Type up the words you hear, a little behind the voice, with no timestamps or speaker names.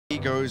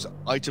goes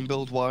item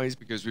build wise,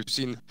 because we've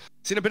seen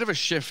a bit of a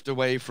shift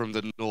away from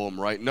the norm,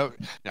 right? No,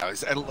 now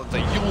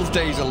the Yule's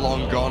days are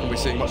long gone. We're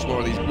seeing much more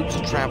of these groups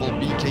of travel,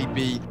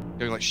 BKB,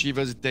 going like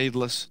Shiva's,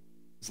 Daedalus,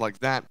 it's like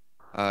that.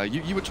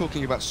 You were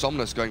talking about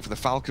Somnus going for the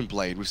Falcon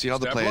Blade. We've seen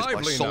other players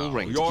by Soul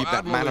Ring to keep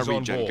that mana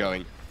regen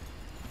going.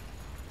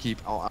 Keep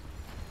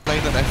play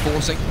that they're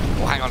forcing.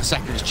 Oh, hang on a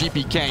second, it's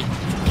GPK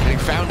getting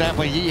found out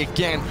by Yi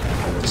again.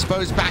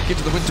 Disposed back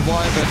into the Winter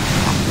Wyvern.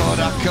 Oh god,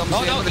 up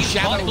comes in with the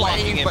Shadow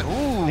Wave, but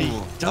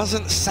he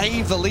doesn't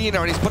save the Lina,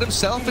 and he's put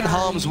himself in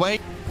harm's way.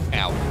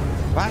 Now,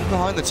 back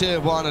behind the tier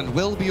 1 and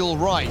will be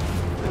alright.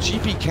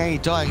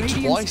 GPK dying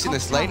twice in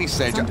this laning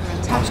stage. I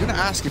was going to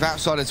ask if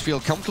outsiders feel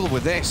comfortable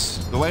with this,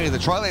 the way the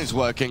tri-lane's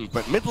working,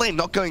 but mid lane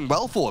not going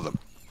well for them.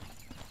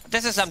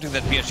 This is something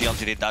that PSG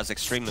LGD does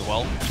extremely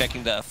well,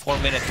 checking the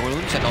 4-minute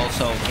runes and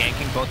also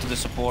ganking both of the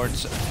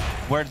supports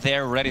where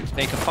they're ready to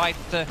take a fight.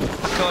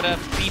 Hakoda,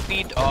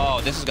 TP'd.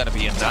 Oh, this is going to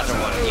be another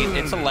one.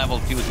 It's a level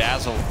 2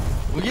 Dazzle.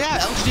 Well, yeah,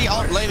 LGD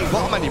aren't laning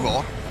bottom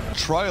anymore.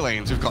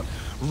 Tri-lanes, we've got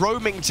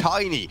Roaming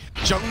Tiny,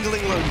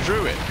 Jungling Lone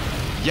Druid.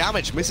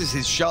 Yamich misses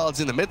his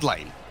shards in the mid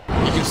lane.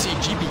 You can see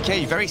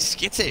GPK very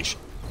skittish.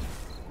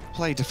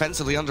 Play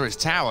defensively under his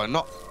tower,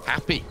 not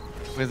happy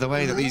with the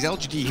way that these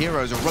LGD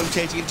heroes are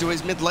rotating into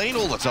his mid lane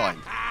all the time.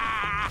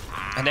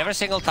 And every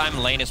single time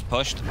lane is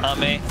pushed,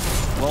 Ame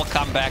will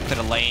come back to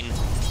the lane,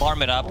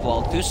 farm it up,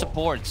 while two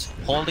supports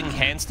holding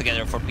hands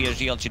together for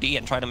PSG LGD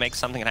and trying to make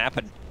something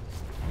happen.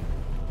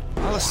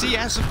 Well, the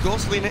CS, of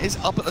course, Lina is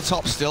up at the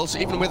top still, so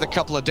even with a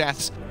couple of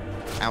deaths,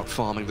 out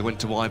farming the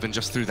Winter Wyvern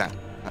just through that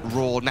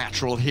raw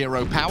natural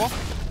hero power.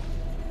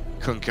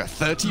 Kunkka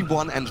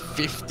 31 and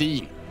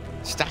 15,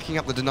 stacking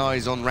up the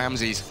denies on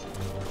Ramses.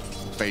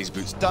 Phase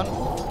boot's done.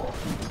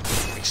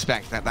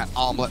 Expect that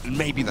armlet and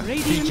maybe the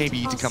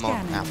BKB to come on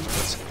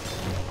afterwards.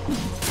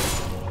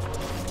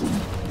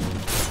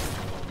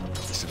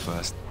 It's the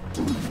first.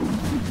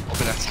 A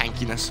bit of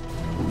tankiness.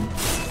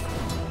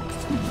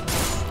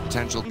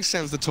 Potential. He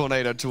sends the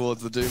tornado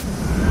towards the Doom.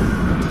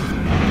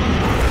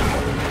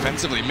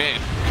 Defensively mid.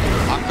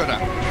 Hakoda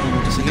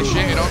just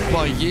initiated on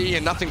by Yi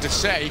and nothing to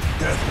say.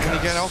 Can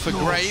he get off a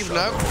grave?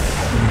 No.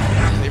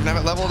 Doesn't even have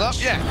it leveled up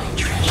yet.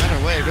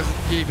 Shadow Wave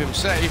doesn't keep him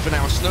safe, and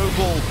now a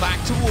snowball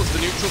back towards the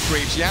neutral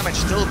creeps. Yamich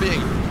still being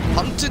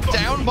hunted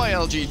down by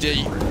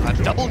LGD.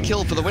 A double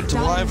kill for the Winter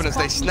Wyvern as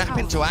they snap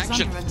into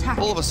action.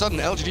 All of a sudden,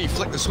 LGD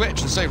flick the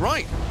switch and say,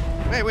 right,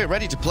 hey, we're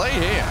ready to play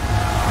here.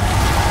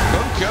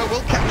 Kunkka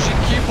will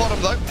catch Q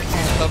bottom though.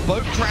 The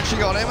boat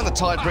crashing on him and the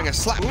Tidebringer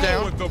slap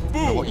down.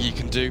 What Yi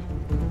can do.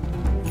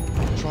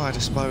 Try to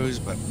dispose,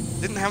 but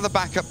didn't have the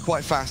backup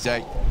quite fast,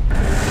 eh?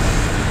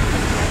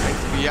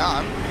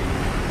 Beyond.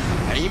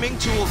 Aiming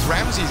towards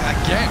Ramses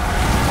again.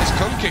 It's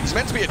Kunkka. He's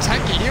meant to be a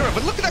tanky hero,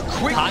 but look at how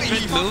quickly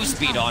 100 move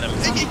speed on him.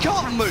 He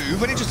can't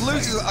move, and he just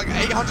loses like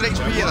 800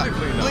 HP in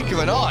a blink of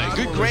an eye.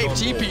 Good grave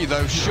TP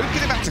though, should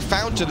get him back to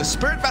Fountain. The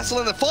Spirit Vessel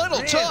in the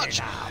final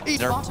touch.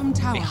 They're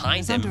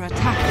behind him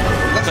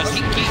because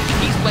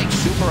he's playing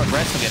super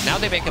aggressive, and now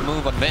they make a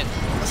move on mid.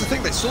 That's the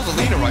thing, they saw the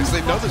Lina right, so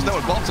they know there's no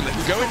one bottom. They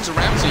can go into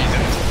Ramses,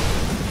 and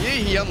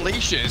here he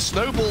unleashes.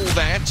 Snowball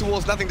there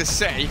towards nothing to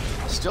say.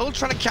 Still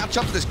trying to catch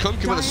up to this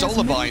Kunkka with a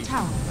Solar Bind.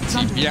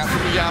 TP out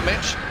from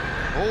Yamich.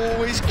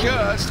 Always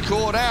cursed,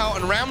 caught out,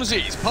 and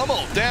Ramses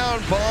pummeled down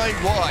by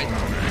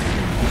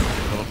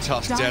Y. Little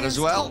Tusk dead as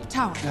well.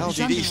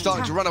 LGD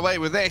starting to run away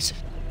with this.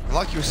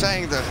 Like you were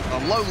saying, the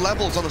low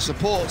levels on the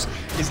supports,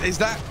 is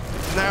that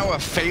now a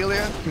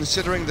failure,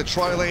 considering the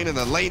tri-lane and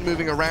the lane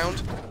moving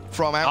around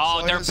from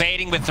outsiders? Oh, they're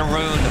baiting with the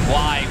rune.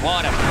 Why?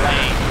 What a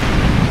play.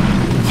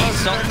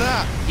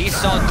 He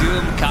saw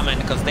Doom coming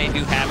because they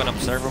do have an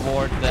observer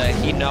ward.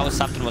 He knows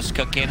something was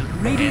cooking.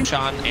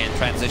 Sean and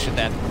transitioned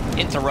that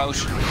into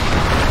Roche.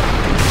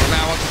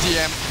 Now on to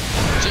DM.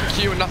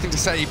 GQ and nothing to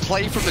say.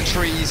 Play from the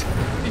trees.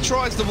 He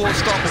tries the ward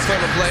stop with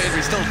Further Blade, but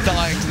he's still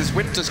dying to this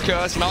Winter's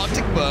Curse and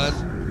Arctic Burn.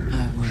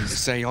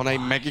 Say on a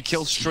mega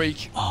kill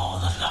streak. All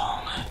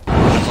along.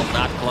 Also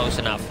not close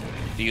enough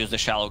to use the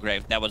Shallow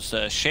Grave. That was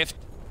a shift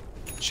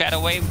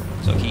Shadow Wave,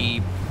 so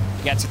he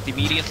gets it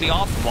immediately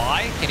off.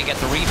 Why? Can he get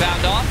the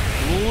rebound off?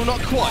 Ooh,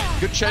 not quite.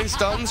 Good chain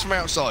stuns from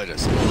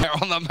outsiders. They're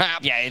on the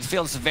map. Yeah, it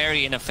feels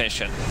very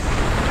inefficient.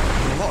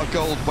 A lot of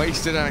gold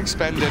wasted and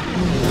expended.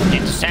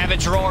 Into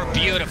Savage Roar,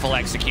 beautiful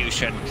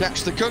execution.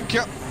 Catch the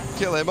Kunkka,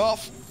 kill him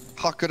off.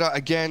 Hakoda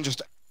again,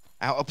 just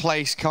out of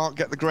place, can't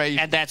get the grave.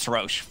 And that's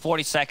Roche.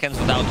 40 seconds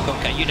without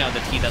Kunkka. You know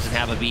that he doesn't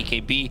have a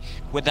BKB.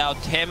 Without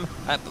him,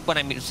 when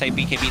I say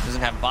BKB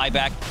doesn't have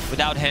buyback,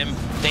 without him,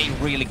 they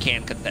really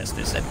can't contest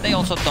this. And they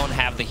also don't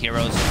have the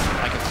heroes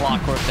like a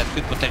Clockwork that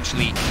could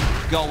potentially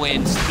go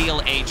in,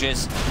 steal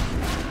Aegis.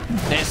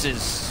 This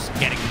is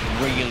getting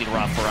really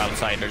rough for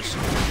outsiders.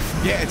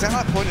 Yeah, it's at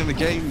that point in the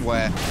game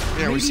where,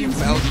 you know, we've seen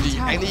from LGD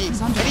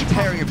any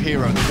pairing of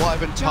heroes, the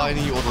Wyvern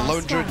Tiny or the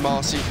Lone Druid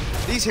Marcy,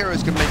 these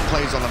heroes can make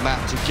plays on the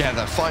map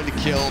together, find a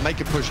kill, make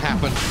a push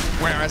happen,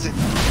 whereas it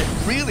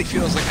really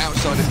feels like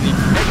outsiders need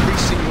every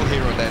single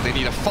hero there. They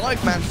need a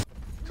 5-man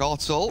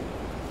Cartel.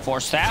 For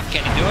staff,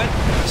 can he do it?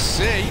 Let's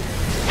see.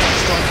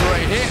 a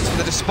great hit.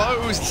 The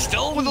disposed,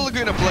 still with the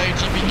Laguna play.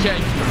 GPK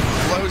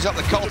blows up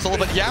the Kotal,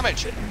 but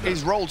Yamich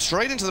is rolled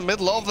straight into the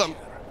middle of them.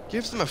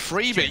 Gives them a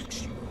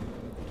freebie.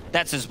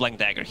 That's his Blink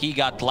Dagger. He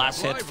got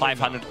last hit,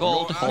 500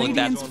 gold, holding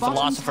that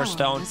Philosopher's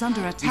Stone.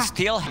 He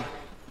still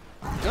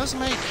does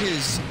make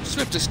his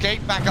swift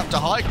escape back up to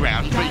high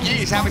ground, but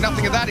Yi is having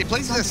nothing of that. He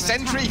places a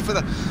sentry for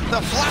the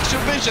flash of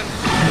vision.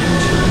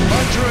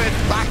 Druid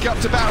back up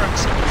to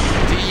barracks.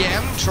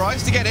 DM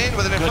tries to get in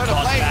with an Inferno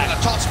Blade and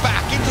a toss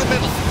back into the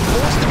middle.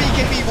 Forced to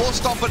BKB War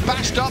Stomp, but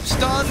bashed up,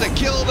 stunned and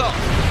killed off.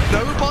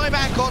 No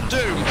buyback on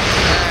Doom.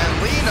 And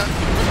Lina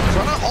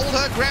trying to hold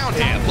her ground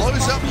here.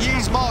 Blows up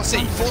Yi's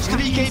Marcy. Forced to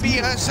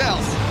BKB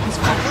herself.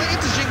 Playing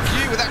into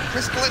Jin-Q with that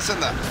Chrysalis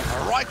and the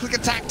right-click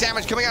attack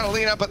damage coming out of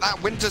Lina, but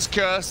that Winter's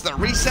Curse, the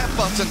reset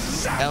button,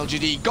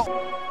 LGD got.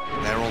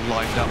 They're all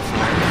lined up for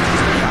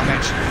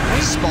damage.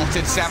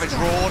 Spotted Savage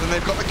Roar, and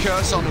they've got the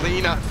curse on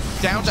Lina.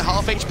 Down to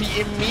half HP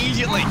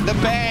immediately. The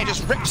bear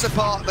just rips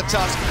apart the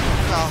tusk.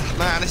 Oh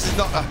man, this is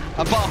not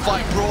a bar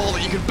fight brawl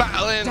that you can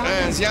battle in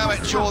as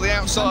Yamich or the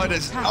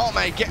outsiders.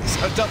 Ome gets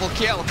a double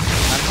kill,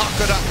 and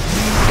Hakuda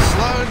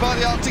slowed by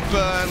the Arctic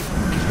Burn,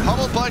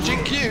 pummeled by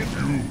Jin-Q.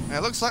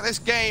 It looks like this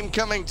game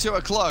coming to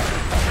a close.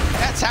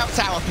 That's how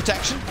tower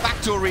protection.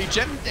 Back to a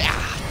regen.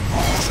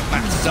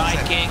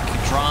 Sidekick,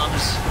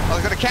 drums. Oh,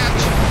 they've got a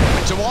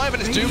catch. To Wyvern,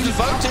 it's Doom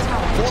devoted.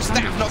 Force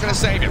Staff not going to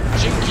save him.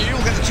 Jin-Q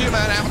will get the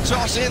two-man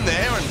Avatos in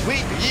there, and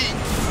Yi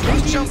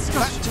just jump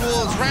back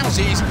towards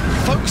Ramses,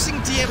 focusing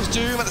DM's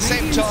Doom at the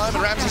same time,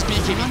 and Ramses'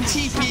 BKB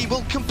TP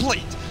will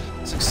complete.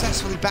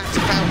 Successfully back to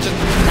Fountain.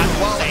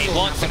 He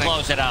wants to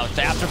close it out.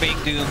 After being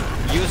Doom,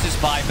 use his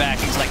buyback.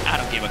 He's like, I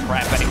don't give a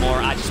crap anymore.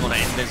 I just want to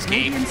end this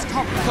game.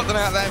 Put them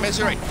out there,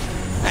 Misery.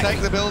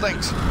 Take the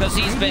buildings. Because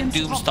he's been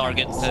Doom's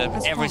target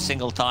every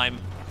single time.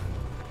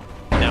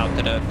 Now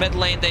to the mid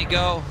lane they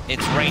go.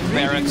 It's Rain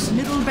Barracks.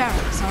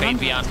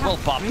 Fabian will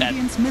pop that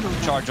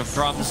charge of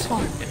drums.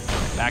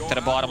 Back to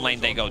the bottom lane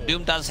they go.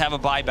 Doom does have a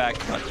buyback,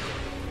 but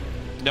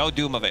no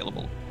Doom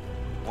available.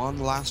 One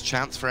last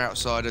chance for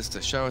outsiders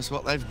to show us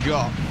what they've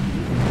got.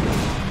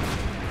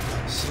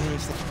 See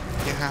if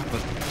they can happen.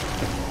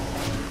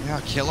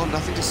 Yeah, kill on,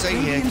 nothing to say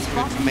here.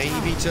 Could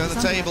maybe turn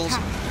the tables.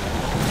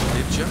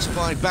 They've just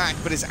buy back,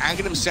 but his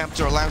Aghanim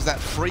Scepter allows that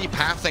free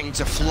pathing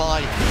to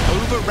fly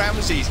over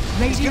Ramses.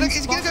 He's gonna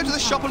go to the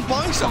shop and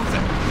buy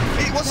something.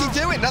 What's he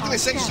doing? Nothing to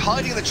say, just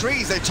hiding in the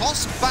trees. They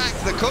toss back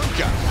the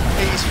Kunkka.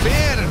 He's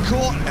feared and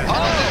caught.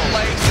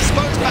 Blades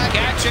disposed back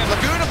action.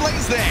 Laguna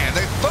Blaze there.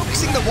 They're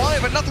focusing the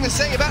Wyvern. Nothing to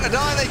say about it.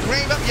 They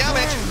grave up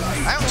Yamich.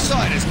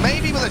 Outsiders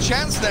maybe with a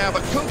chance now,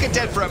 but Kunkka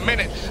dead for a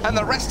minute, and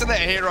the rest of their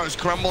heroes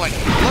crumbling.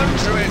 Lone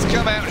Druids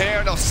come out here,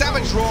 and they'll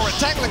Savage Roar,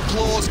 Entangling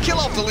Claws, kill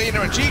off the leader,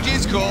 and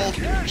GG's called.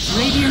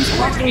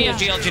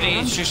 PSG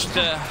LGD is just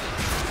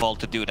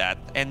to do that,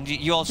 and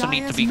you also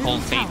need to be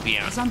called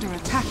Fabian.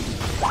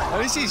 Oh,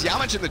 this is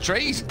Yamich in the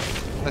trees.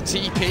 The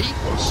TP,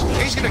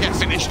 he's going to get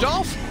finished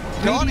off.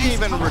 Can't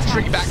even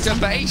retreat back to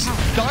base.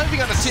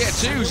 Diving on the tier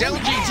 2s,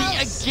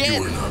 LGD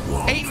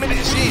again. 8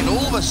 minutes in,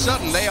 all of a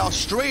sudden they are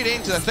straight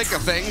into the thick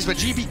of things, but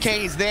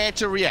GPK is there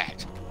to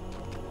react.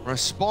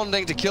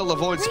 Responding to kill the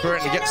Void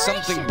Spirit and get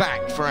something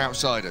back for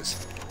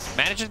outsiders.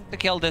 Managing to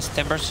kill this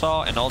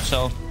Timbersaw and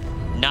also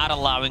not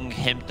allowing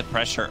him to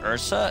pressure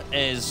Ursa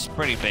is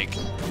pretty big.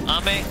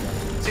 Ame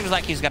seems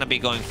like he's gonna be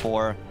going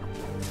for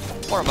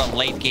more of a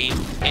late game,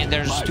 and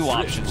there's two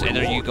options.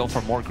 Either you go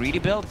for more greedy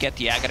build, get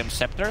the Aghanim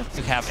Scepter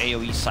to have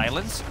AoE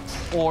silence,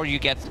 or you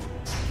get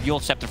Yule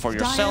Scepter for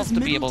yourself to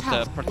be able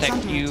to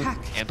protect you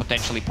and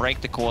potentially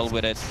break the coil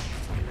with it.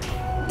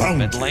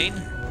 Mid lane,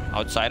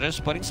 outsiders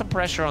putting some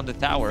pressure on the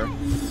tower.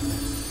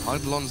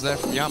 Eidolon's there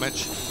from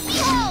Yamich.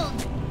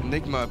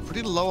 Enigma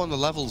pretty low on the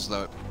levels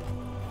though.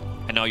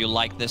 I know you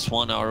like this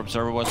one. Our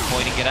observer was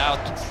pointing it out.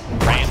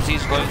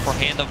 Ramsey's going for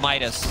Hand of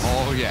Midas.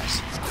 Oh,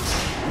 yes.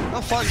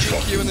 I'll find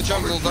Jin-Q in the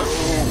jungle, though.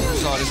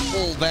 Side is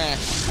all there.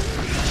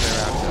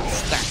 They're out of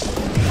stack.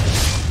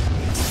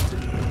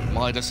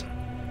 Midas.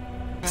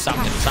 Some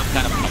kind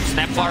of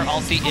Snapfire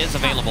ulti is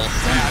available.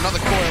 Yeah, another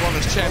coil on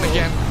his chain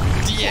again.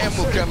 DM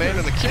will come in,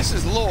 and the kiss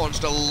is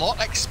launched. A lot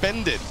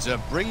expended to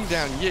bring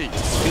down Yi.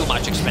 Too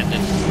much expended.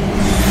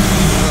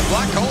 The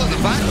black hole in the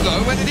back,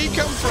 though, where did he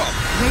come from?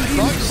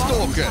 Night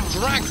Stalker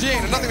dragged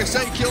in, and nothing to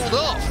say, killed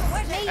off.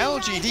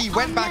 LGD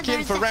went back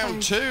in for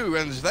round 2,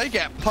 and they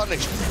get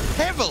punished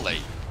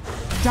heavily.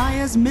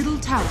 Dire's middle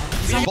tower.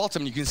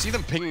 Bottom, you can see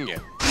them pinging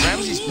it.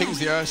 Ramses pings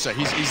the Ursa.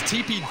 He's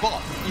TP'd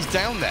bot. He's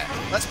down there.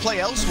 Let's play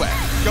elsewhere.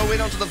 Go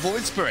in onto the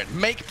Void Spirit.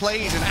 Make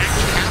plays and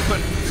action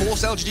happen.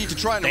 Force LGD to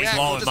try and react.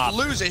 We'll just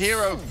lose a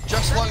hero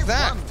just like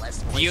that.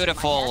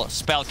 Beautiful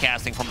spell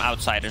casting from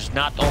outsiders.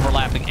 Not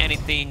overlapping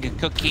anything.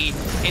 Cookie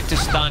into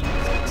stun.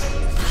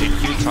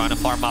 Jin-Q trying to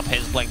farm up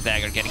his Blink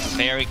Dagger. Getting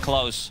very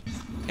close.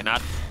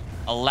 Cannot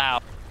allow.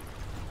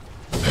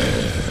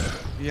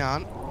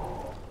 Jan.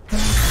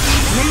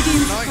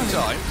 Night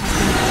time.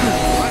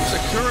 That's a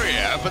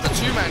courier, but the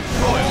two-man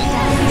coil.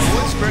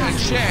 Whisper and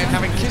Chen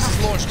having kisses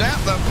launched at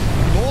them.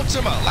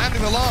 Mortimer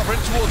landing the lava in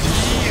towards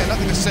Yi, and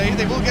nothing to say.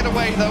 They will get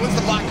away though as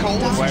the black hole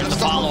is Where's just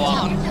the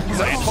follow-up?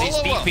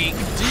 follow-up.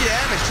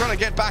 DM is trying to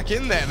get back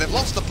in there. They've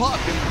lost the puck,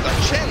 and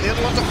Chen, the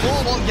other one to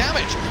fall, while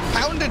Yamich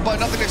pounded by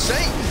nothing to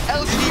say.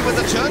 LGD with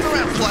the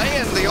turnaround play,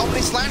 and the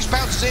Omni Slash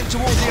bounces in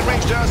towards the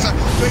enraged Ursa,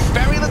 doing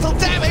very little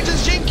damage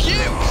as Jin-Q,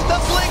 the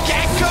Blink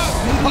Echo,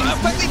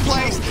 perfectly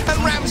placed, and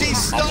Ramsey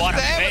stuck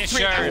there.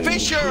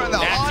 Fisher and the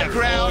high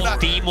ground.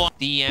 Team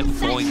DM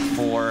going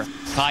for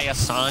Kaya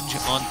Sanj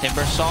on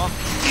Timbersaw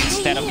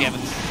instead of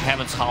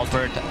Heaven's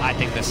Halberd. I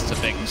think this is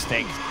a big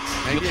mistake.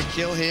 Maybe a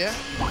kill here.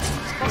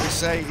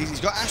 Say he's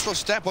got Astral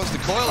Step once the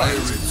coil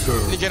ends.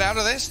 Can you get out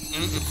of this?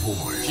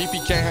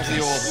 GPK has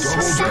the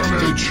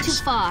orb. Too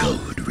far.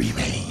 Gold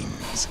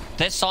remains.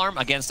 This arm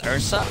against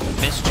Ursa,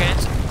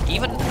 mischance,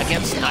 even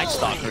against Night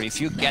Stalker, if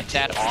you get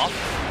that off,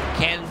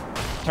 can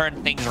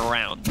turn things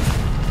around.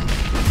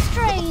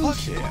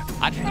 Strange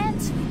I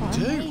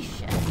transformation.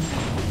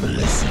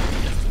 Listen.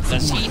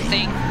 Does he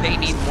think they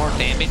need more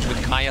damage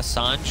with Kaya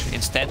Sanj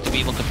instead to be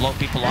able to blow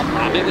people up?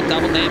 Ame with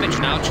double damage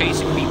now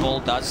chasing people,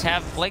 does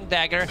have Blink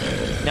Dagger,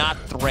 not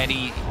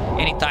ready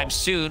anytime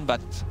soon,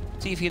 but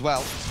see if he...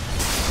 Well,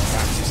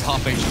 Ramsey's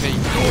half HP.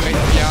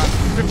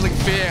 Yeah, Crippling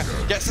Fear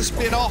gets the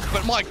spin off,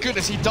 but my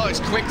goodness, he dies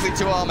quickly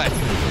to Ame.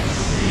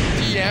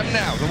 DM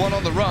now, the one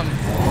on the run.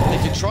 He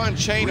can try and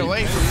chain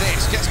away from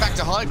this. Gets back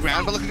to high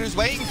ground, but look at who's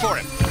waiting for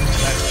him.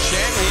 That's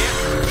Chen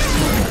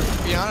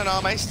here. Bian and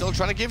Ame still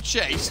trying to give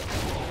chase.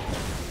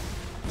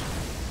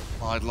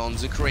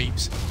 Eidolons are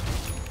creeps.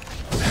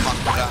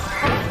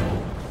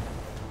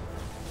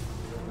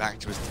 Back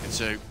to his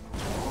tier 2.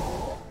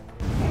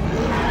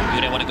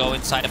 Do they want to go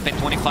inside of pit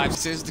 25?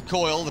 This is the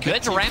coil. The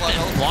Good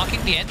remnant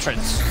blocking the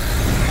entrance.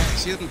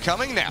 See them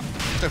coming now.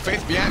 So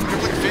Faith Bian,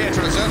 Crippling Fear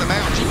trying to zone them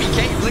out.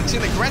 GPK blinks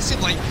in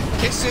aggressively.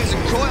 Kisses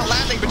and coil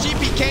landing, but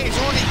GPK is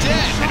already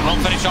dead. And we'll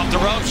finish off the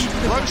Roche.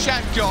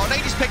 Roshan gone.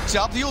 Aegis picked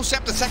up. The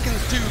All-Scepter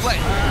seconds too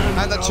late.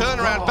 And the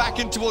turnaround back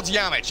in towards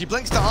Yamich. He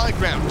blinks to high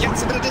ground.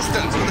 Gets a bit of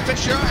distance with the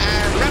Fisher.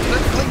 And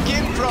Remnant blink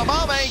in from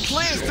Ame.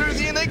 Clears through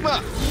the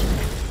Enigma.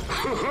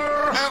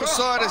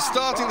 Outsiders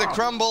starting to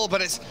crumble,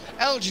 but it's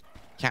LG.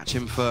 Catch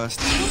him first.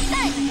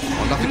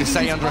 Well, nothing to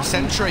say under a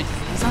sentry.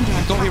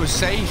 Thought he was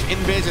safe,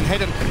 invis and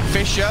hidden.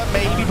 Fisher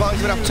maybe buys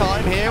him enough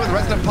time here with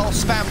Resonant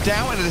Pulse spammed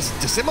down and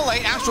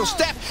dissimulate. Astral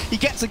Step, he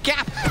gets a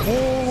gap.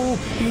 Oh,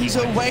 he's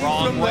away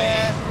from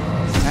there.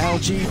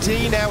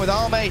 LGD now with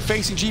Ame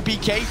facing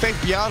GPK, Faith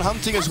Bian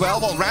hunting as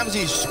well, while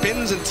Ramsey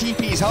spins and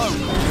TP's home.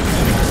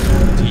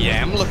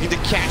 DM looking to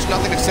catch,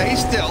 nothing to say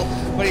still,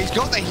 but he's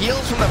got the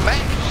heals from the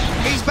mech.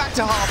 He's back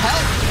to half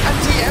health, and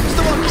DM's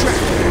the one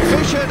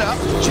trapped. Fishered up,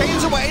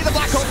 chains away, the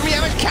Black Hole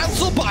damage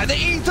cancelled by the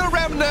Ether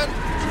Remnant.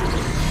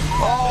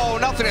 Oh,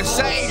 nothing to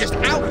say, just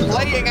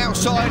outplaying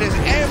outsiders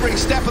every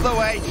step of the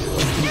way.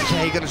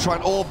 GPK gonna try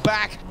and orb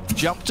back.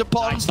 Jumped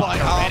upon by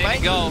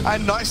Ame,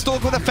 and Night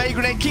Stalker with a Fey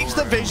Grenade keeps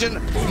the vision,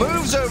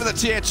 moves over the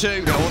tier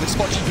 2. Oh, this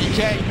spot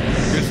GPK,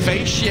 good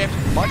phase shift,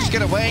 might just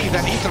get away.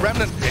 That Ether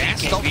Remnant,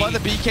 stopped by the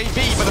BKB,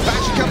 but the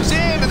Basher comes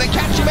in and they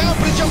catch him out,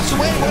 but he jumps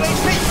away, 1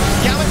 HP.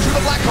 Gallop through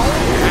the Black Hole,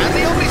 and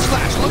the Omni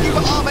Slash looking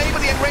for Ame,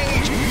 but the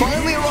Enrage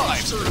finally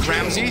arrives.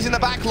 Ramsey's in the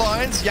back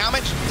lines,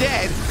 Yamich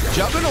dead,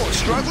 Juggernaut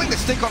struggling to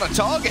stick on a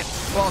target,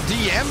 while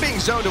DM being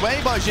zoned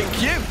away by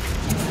Jin-Q.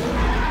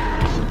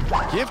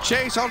 Give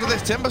chase onto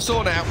this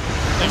Timbersaw now.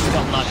 They're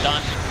still not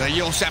done. The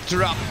Yule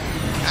Scepter up.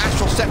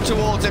 Astral Step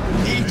towards him.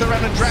 Ether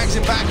Remnant drags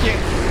him back in.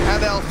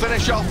 And they'll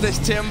finish off this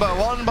Timber.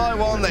 One by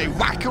one, they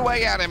whack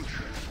away at him.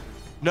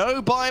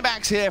 No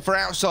buybacks here for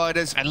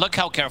outsiders. And look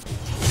how careful.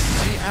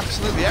 See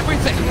absolutely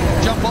everything.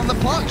 Jump on the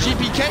puck.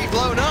 GPK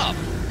blown up.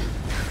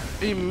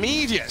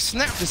 Immediate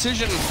snap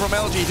decision from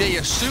LGD.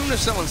 As soon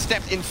as someone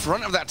stepped in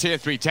front of that tier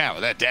 3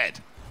 tower, they're dead.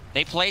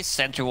 They place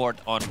Center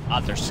Ward on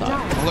other side.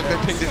 Oh, look, they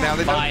pinged it now.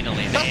 They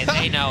Finally,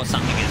 they know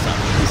something is up.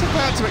 It's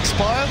about to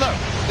expire, though.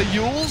 The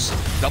Yules,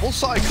 double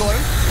Cyclone,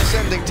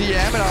 sending DM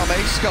and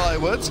Ame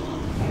skywards.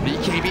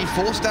 BKB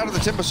forced out of the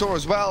Timbersaw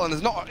as well, and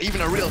there's not even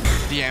a real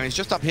DM. He's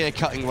just up here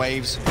cutting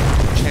waves.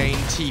 Chain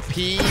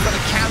TP, but a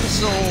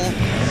cancel.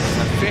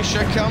 And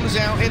Fisher comes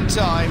out in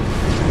time.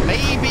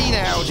 Maybe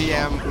now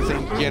DM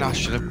thinking I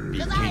should have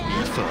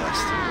BKB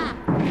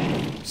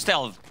first.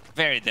 Still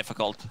very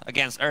difficult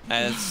against Earth,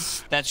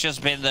 as that's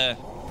just been the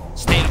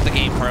state of the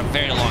game for a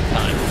very long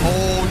time.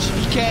 Oh,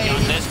 GPK!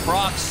 On this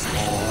Prox.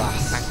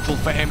 Oh, thankful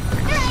for him.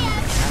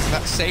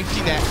 That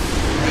safety net.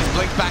 He's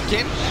blinked back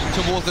in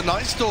towards the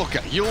Night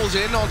Stalker. Yule's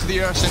in onto the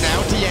Ursa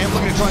now. DM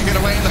looking to try and get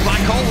away, and the Black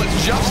Hole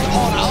is just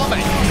on Ame.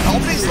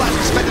 Omni Slash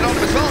suspended on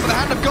him as well, but the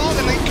Hand of God,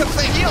 and then comes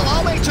the heal.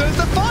 Ame turns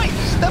the fight.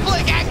 The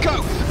Blink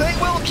Echo. They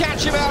will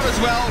catch him out as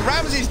well.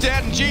 Ramsey's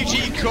dead, and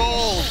GG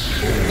called.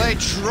 They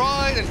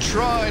tried and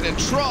tried and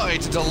tried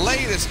to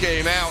delay this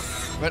game out,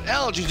 but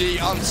LGD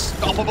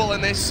unstoppable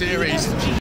in this series.